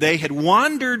them that they had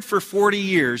wandered for 40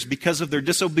 years because of their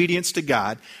disobedience to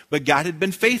God, but God had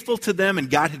been faithful to them, and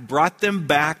God had brought them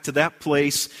back to that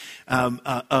place of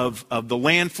the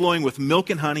land flowing with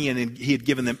milk and honey, and He had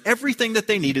given them everything that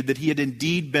they needed, that He had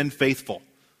indeed been faithful.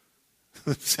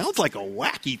 It sounds like a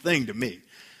wacky thing to me.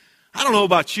 I don't know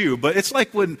about you, but it's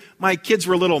like when my kids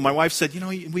were little, my wife said,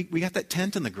 we got that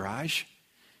tent in the garage,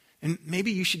 and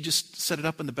maybe you should just set it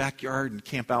up in the backyard and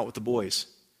camp out with the boys.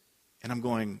 And I'm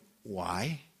going,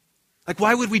 why? Like,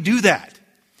 why would we do that?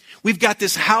 We've got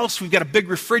this house, we've got a big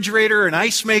refrigerator, an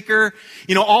ice maker,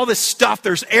 all this stuff.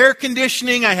 There's air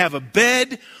conditioning, I have a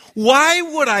bed. Why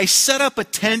would I set up a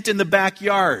tent in the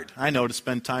backyard? I know, to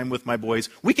spend time with my boys.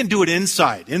 We can do it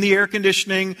inside, in the air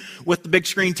conditioning, with the big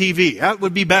screen TV. That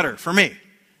would be better for me.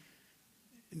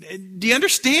 Do you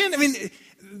understand? I mean,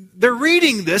 they're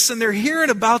reading this and they're hearing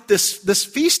about this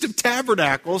Feast of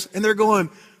Tabernacles, and they're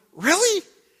going, really?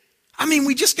 I mean,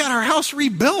 we just got our house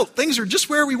rebuilt. Things are just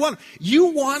where we want them. You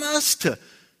want us to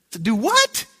do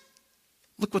what?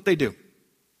 Look what they do.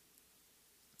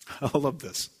 I love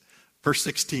this. Verse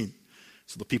 16.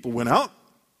 So the people went out,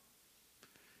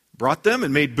 brought them,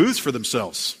 and made booths for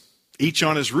themselves, each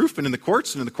on his roof, and in the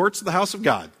courts, and in the courts of the house of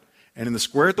God, and in the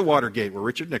square at the water gate where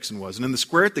Richard Nixon was, and in the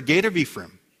square at the gate of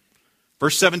Ephraim.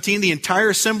 Verse 17, the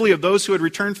entire assembly of those who had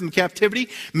returned from captivity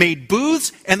made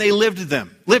booths, and they lived in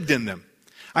them.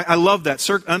 I love that.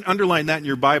 Underline that in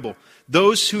your Bible.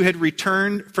 Those who had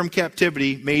returned from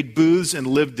captivity made booths and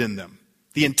lived in them.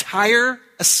 The entire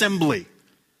assembly.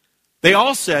 They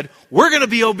all said, we're going to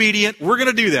be obedient. We're going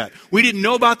to do that. We didn't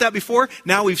know about that before.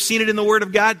 Now we've seen it in the Word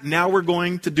of God. Now we're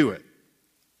going to do it.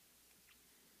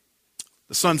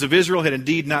 The sons of Israel had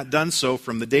indeed not done so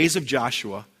from the days of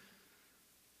Joshua,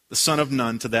 the son of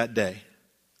Nun, to that day.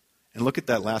 And look at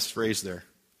that last phrase there.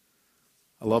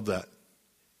 I love that.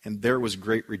 And there was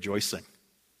great rejoicing.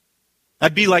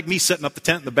 That'd be like me setting up the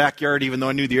tent in the backyard, even though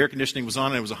I knew the air conditioning was on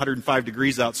and it was 105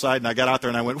 degrees outside, and I got out there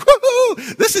and I went,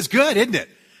 woohoo, this is good, isn't it?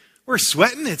 We're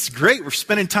sweating, it's great, we're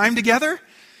spending time together.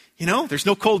 There's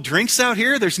no cold drinks out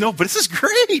here, but this is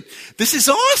great. This is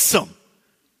awesome.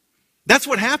 That's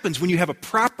what happens when you have a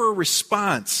proper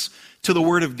response to the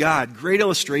Word of God. Great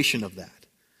illustration of that.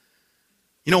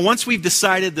 Once we've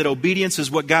decided that obedience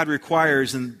is what God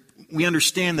requires, and we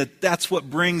understand that that's what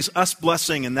brings us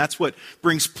blessing and that's what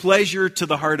brings pleasure to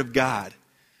the heart of God.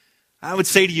 I would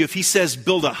say to you, if He says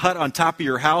build a hut on top of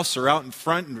your house or out in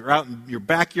front or out in your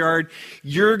backyard,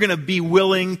 you're going to be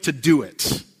willing to do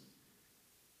it.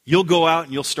 You'll go out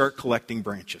and you'll start collecting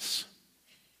branches.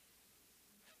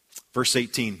 Verse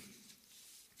 18.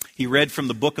 He read from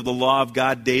the book of the law of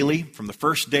God daily, from the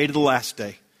first day to the last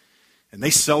day. And they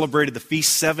celebrated the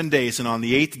feast 7 days, and on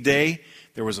the 8th day,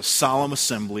 there was a solemn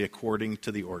assembly according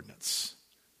to the ordinance.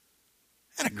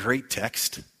 Isn't that a great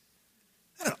text? Isn't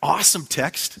that an awesome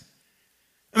text?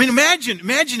 I mean,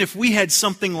 imagine if we had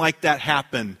something like that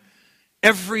happen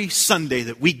every Sunday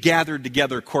that we gathered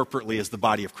together corporately as the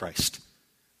body of Christ.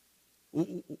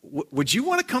 Would you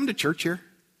want to come to church here?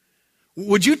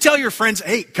 Would you tell your friends,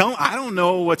 hey, come, I don't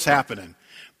know what's happening,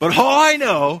 but all I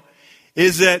know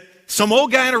is that some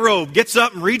old guy in a robe gets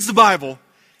up and reads the Bible,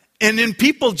 and then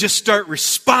people just start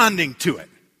responding to it.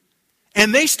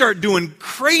 And they start doing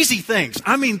crazy things.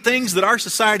 I mean, things that our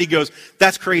society goes,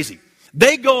 that's crazy.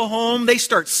 They go home, they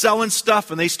start selling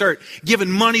stuff, and they start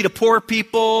giving money to poor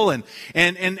people, and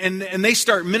they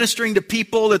start ministering to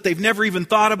people that they've never even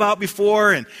thought about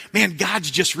before. And man, God's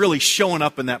just really showing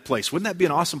up in that place. Wouldn't that be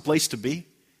an awesome place to be?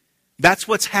 That's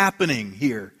what's happening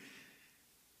here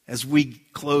as we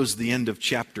close the end of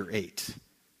chapter 8.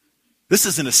 This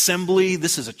is an assembly,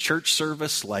 this is a church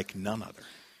service like none other.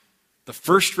 The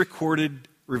first recorded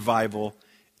revival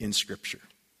in Scripture.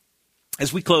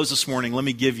 As we close this morning, let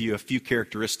me give you a few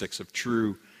characteristics of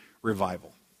true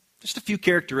revival. Just a few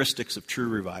characteristics of true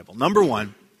revival. Number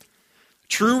one,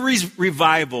 true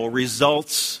revival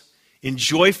results in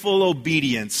joyful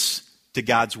obedience to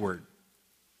God's word.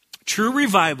 True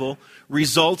revival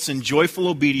results in joyful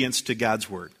obedience to God's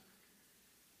word.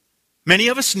 Many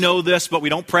of us know this, but we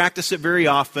don't practice it very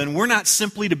often. We're not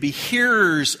simply to be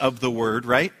hearers of the word,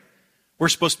 right? We're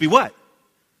supposed to be what?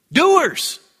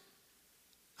 Doers.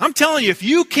 I'm telling you, if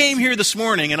you came here this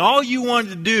morning and all you wanted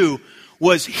to do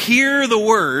was hear the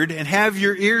word and have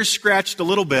your ears scratched a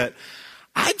little bit,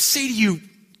 I'd say to you,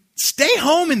 stay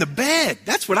home in the bed.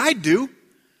 That's what I'd do.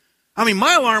 I mean,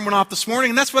 my alarm went off this morning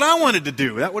and that's what I wanted to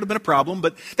do. That would have been a problem,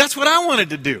 but that's what I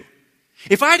wanted to do.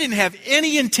 If I didn't have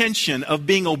any intention of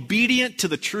being obedient to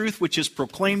the truth which is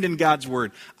proclaimed in God's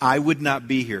word, I would not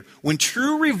be here. When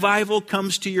true revival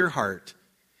comes to your heart,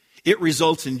 it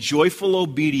results in joyful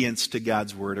obedience to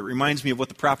God's word. It reminds me of what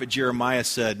the prophet Jeremiah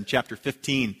said in chapter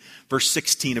 15, verse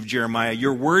 16 of Jeremiah.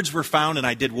 Your words were found and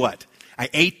I did what? I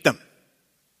ate them.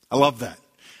 I love that.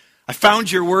 I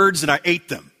found your words and I ate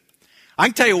them. I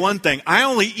can tell you one thing. I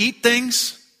only eat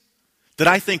things that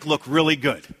I think look really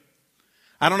good.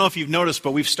 I don't know if you've noticed,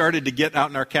 but we've started to get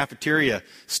out in our cafeteria.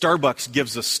 Starbucks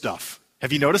gives us stuff.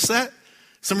 Have you noticed that?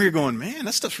 Some of you are going, man,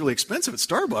 that stuff's really expensive at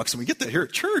Starbucks, and we get that here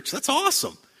at church. That's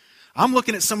awesome. I'm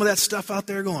looking at some of that stuff out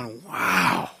there going,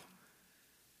 wow.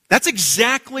 That's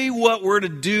exactly what we're to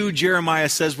do, Jeremiah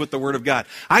says, with the word of God.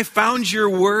 I found your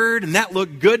word, and that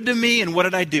looked good to me, and what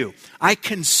did I do? I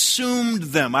consumed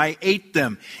them. I ate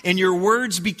them. And your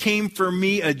words became for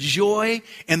me a joy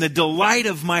and the delight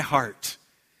of my heart.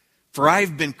 For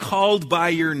I've been called by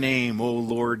your name, O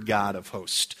Lord God of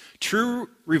hosts. True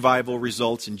revival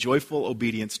results in joyful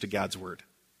obedience to God's word.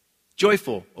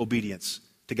 Joyful obedience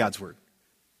to God's word.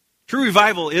 True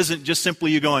revival isn't just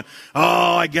simply you going,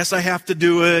 oh, I guess I have to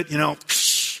do it,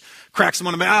 crack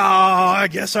someone on the back, oh, I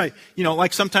guess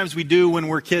like sometimes we do when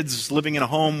we're kids living in a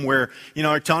home where,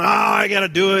 are telling, oh, I got to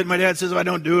do it. My dad says if I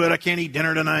don't do it, I can't eat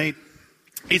dinner tonight.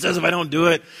 He says if I don't do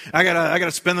it, I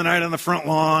gotta spend the night on the front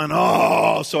lawn.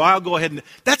 Oh, so I'll go ahead and...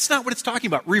 That's not what it's talking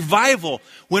about. Revival,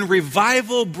 when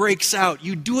revival breaks out,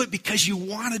 you do it because you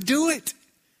want to do it.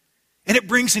 And it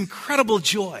brings incredible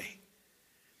joy.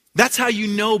 That's how you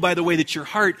know, by the way, that your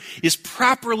heart is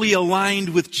properly aligned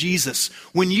with Jesus.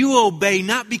 When you obey,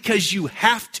 not because you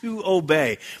have to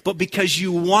obey, but because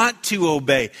you want to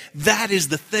obey. That is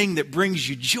the thing that brings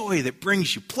you joy, that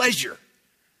brings you pleasure.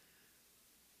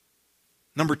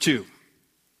 Number two,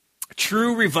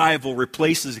 true revival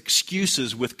replaces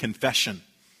excuses with confession.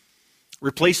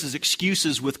 Replaces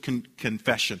excuses with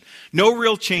confession. No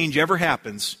real change ever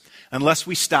happens unless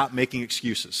we stop making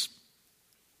excuses.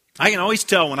 I can always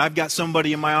tell when I've got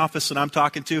somebody in my office that I'm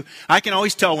talking to, I can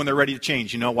always tell when they're ready to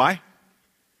change. You know why?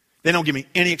 They don't give me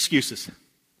any excuses.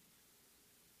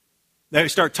 They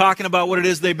start talking about what it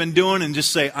is they've been doing and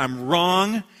just say, I'm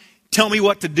wrong. Tell me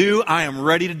what to do. I am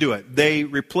ready to do it. They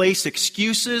replace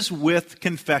excuses with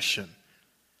confession.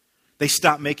 They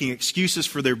stop making excuses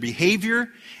for their behavior,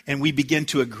 and we begin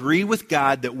to agree with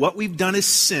God that what we've done is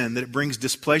sin, that it brings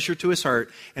displeasure to his heart,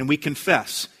 and we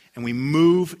confess, and we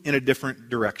move in a different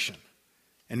direction.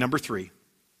 And number three,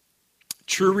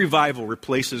 true revival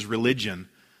replaces religion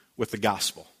with the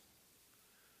gospel.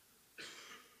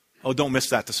 Oh, don't miss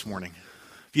that this morning.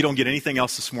 If you don't get anything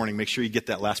else this morning, make sure you get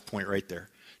that last point right there.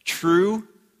 True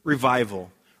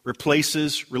revival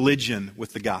replaces religion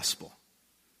with the gospel.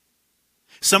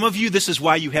 Some of you, this is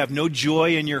why you have no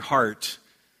joy in your heart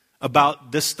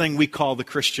about this thing we call the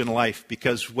Christian life,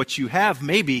 because what you have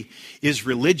maybe is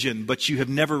religion, but you have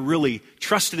never really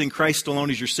trusted in Christ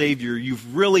alone as your Savior.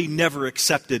 You've really never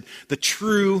accepted the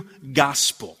true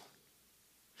gospel.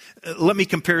 Let me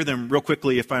compare them real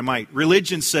quickly, if I might.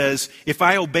 Religion says, if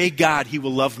I obey God, he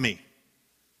will love me.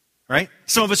 Right?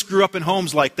 Some of us grew up in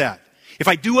homes like that. If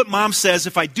I do what mom says,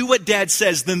 if I do what dad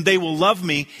says, then they will love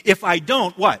me. If I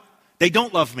don't, what? They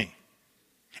don't love me.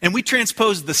 And we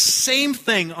transpose the same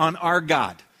thing on our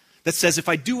God that says, if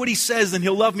I do what he says, then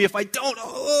he'll love me. If I don't,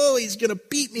 oh, he's going to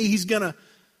beat me.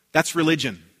 That's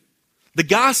religion. The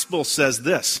gospel says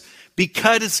this,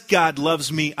 because God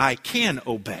loves me, I can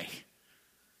obey.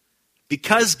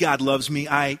 Because God loves me,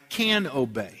 I can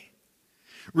obey.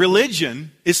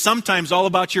 Religion is sometimes all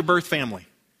about your birth family.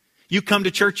 You come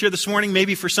to church here this morning,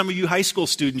 maybe for some of you high school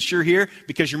students, you're here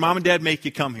because your mom and dad make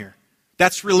you come here.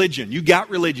 That's religion. You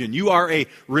got religion. You are a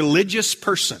religious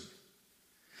person.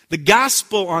 The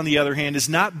gospel, on the other hand, is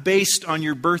not based on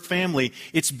your birth family.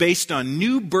 It's based on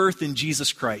new birth in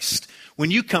Jesus Christ.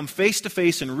 When you come face to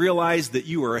face and realize that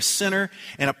you are a sinner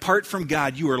and apart from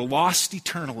God, you are lost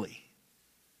eternally.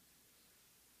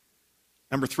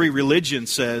 Number 3, religion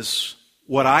says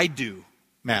what I do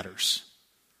matters.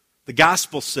 The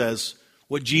gospel says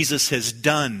what Jesus has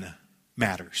done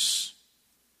matters.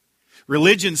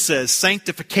 Religion says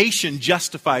sanctification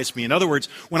justifies me. In other words,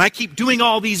 when I keep doing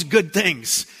all these good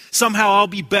things, somehow I'll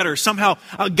be better. Somehow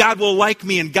God will like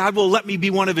me and God will let me be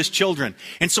one of His children.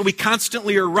 And so we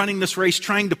constantly are running this race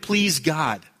trying to please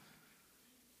God.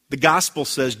 The gospel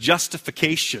says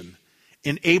justification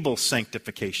enables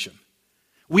sanctification.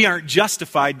 We aren't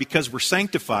justified because we're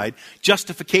sanctified.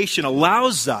 Justification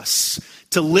allows us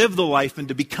to live the life and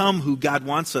to become who God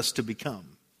wants us to become.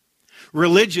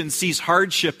 Religion sees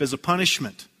hardship as a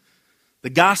punishment. The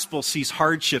gospel sees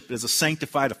hardship as a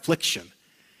sanctified affliction.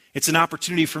 It's an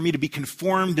opportunity for me to be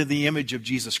conformed to the image of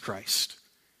Jesus Christ.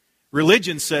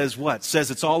 Religion says what?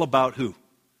 Says it's all about who?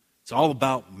 It's all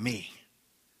about me.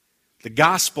 The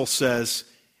gospel says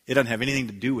it doesn't have anything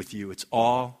to do with you. It's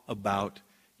all about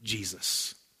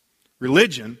Jesus.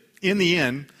 Religion, in the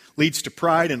end, leads to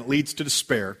pride and it leads to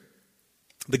despair.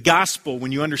 The gospel,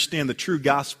 when you understand the true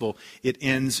gospel, it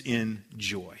ends in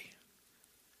joy.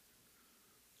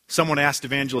 Someone asked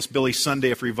evangelist Billy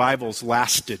Sunday if revivals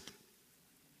lasted.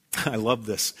 I love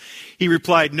this. He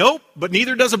replied, nope, but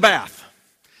neither does a bath.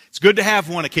 It's good to have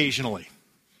one occasionally.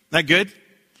 Isn't that good?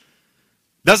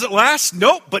 Does it last?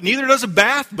 Nope, but neither does a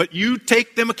bath, but you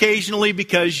take them occasionally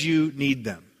because you need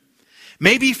them.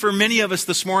 Maybe for many of us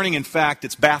this morning, in fact,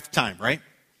 it's bath time, right?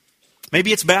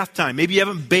 Maybe it's bath time. Maybe you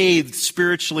haven't bathed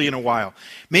spiritually in a while.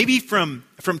 Maybe from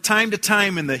time to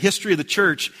time in the history of the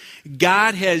church,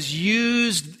 God has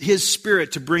used His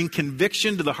Spirit to bring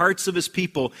conviction to the hearts of His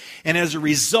people. And as a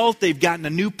result, they've gotten a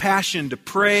new passion to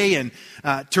pray and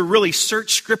to really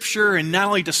search Scripture. And not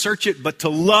only to search it, but to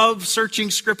love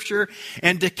searching Scripture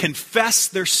and to confess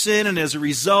their sin. And as a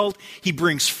result, He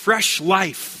brings fresh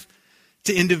life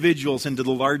to individuals and to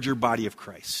the larger body of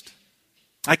Christ.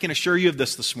 I can assure you of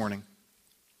this morning.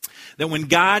 That when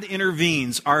God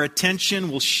intervenes, our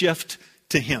attention will shift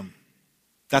to Him.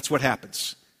 That's what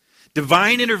happens.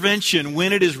 Divine intervention,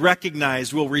 when it is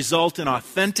recognized, will result in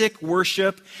authentic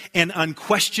worship and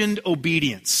unquestioned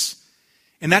obedience.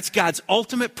 And that's God's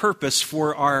ultimate purpose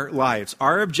for our lives.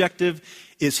 Our objective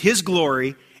is His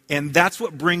glory, and that's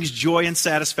what brings joy and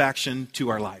satisfaction to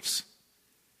our lives.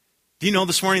 Do you know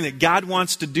this morning that God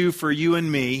wants to do for you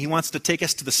and me, He wants to take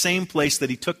us to the same place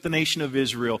that He took the nation of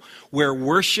Israel, where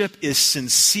worship is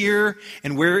sincere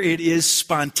and where it is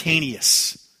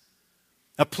spontaneous.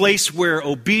 A place where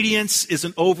obedience is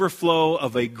an overflow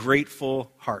of a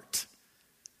grateful heart.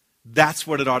 That's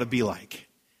what it ought to be like.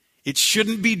 It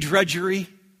shouldn't be drudgery.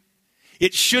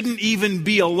 It shouldn't even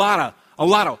be a lot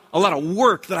of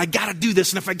work that I got to do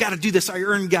this, and if I got to do this, I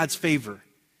earn God's favor.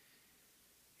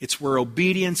 It's where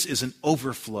obedience is an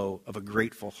overflow of a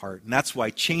grateful heart. And that's why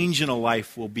change in a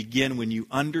life will begin when you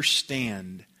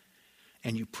understand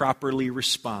and you properly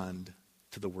respond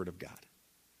to the Word of God.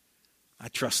 I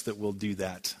trust that we'll do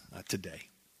that today.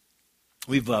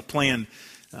 We've planned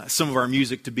some of our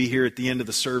music to be here at the end of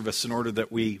the service in order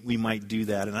that we might do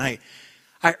that. And I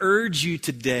urge you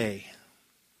today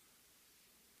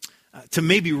to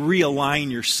maybe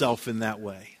realign yourself in that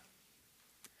way.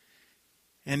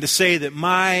 And to say that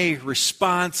my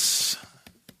response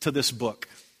to this book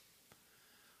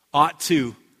ought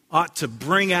to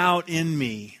bring out in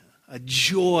me a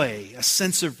joy, a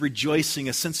sense of rejoicing,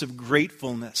 a sense of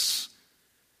gratefulness,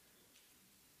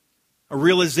 a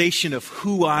realization of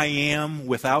who I am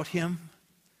without Him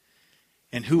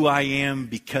and who I am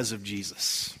because of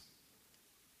Jesus.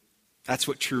 That's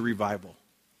what true revival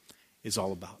is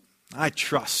all about.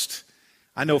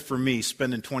 I know for me,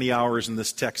 spending 20 hours in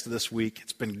this text this week,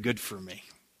 it's been good for me.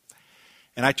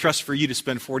 And I trust for you to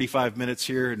spend 45 minutes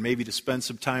here and maybe to spend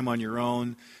some time on your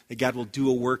own, that God will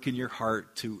do a work in your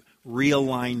heart to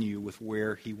realign you with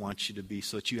where He wants you to be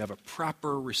so that you have a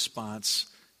proper response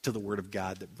to the Word of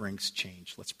God that brings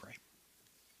change. Let's pray.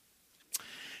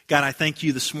 God, I thank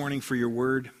You this morning for Your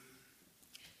Word.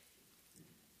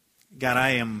 God,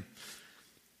 I am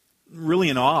really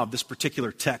in awe of this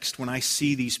particular text when I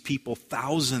see these people,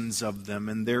 thousands of them,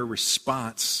 and their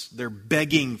response. They're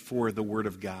begging for the Word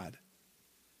of God.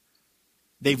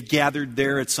 They've gathered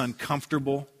there. It's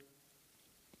uncomfortable.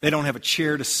 They don't have a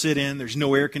chair to sit in. There's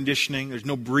no air conditioning. There's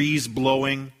no breeze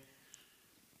blowing.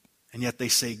 And yet they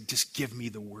say, just give me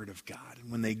the Word of God.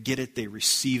 And when they get it, they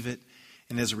receive it.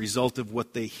 And as a result of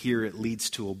what they hear, it leads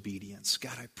to obedience.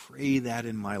 God, I pray that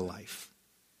in my life.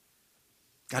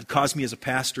 God, cause me as a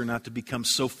pastor not to become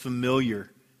so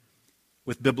familiar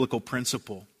with biblical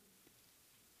principle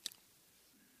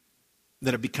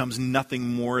that it becomes nothing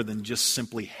more than just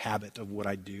simply habit of what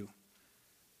I do.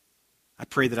 I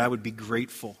pray that I would be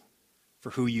grateful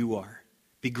for who you are.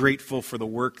 Be grateful for the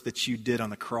work that you did on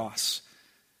the cross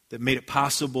that made it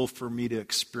possible for me to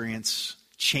experience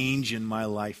change in my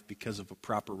life because of a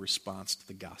proper response to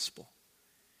the gospel.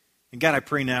 And God, I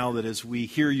pray now that as we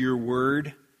hear your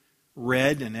word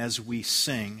read and as we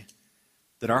sing,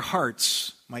 that our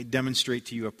hearts might demonstrate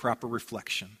to you a proper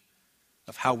reflection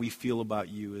of how we feel about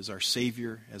you as our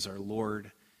Savior, as our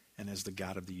Lord, and as the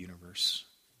God of the universe.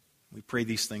 We pray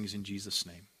these things in Jesus'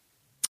 name.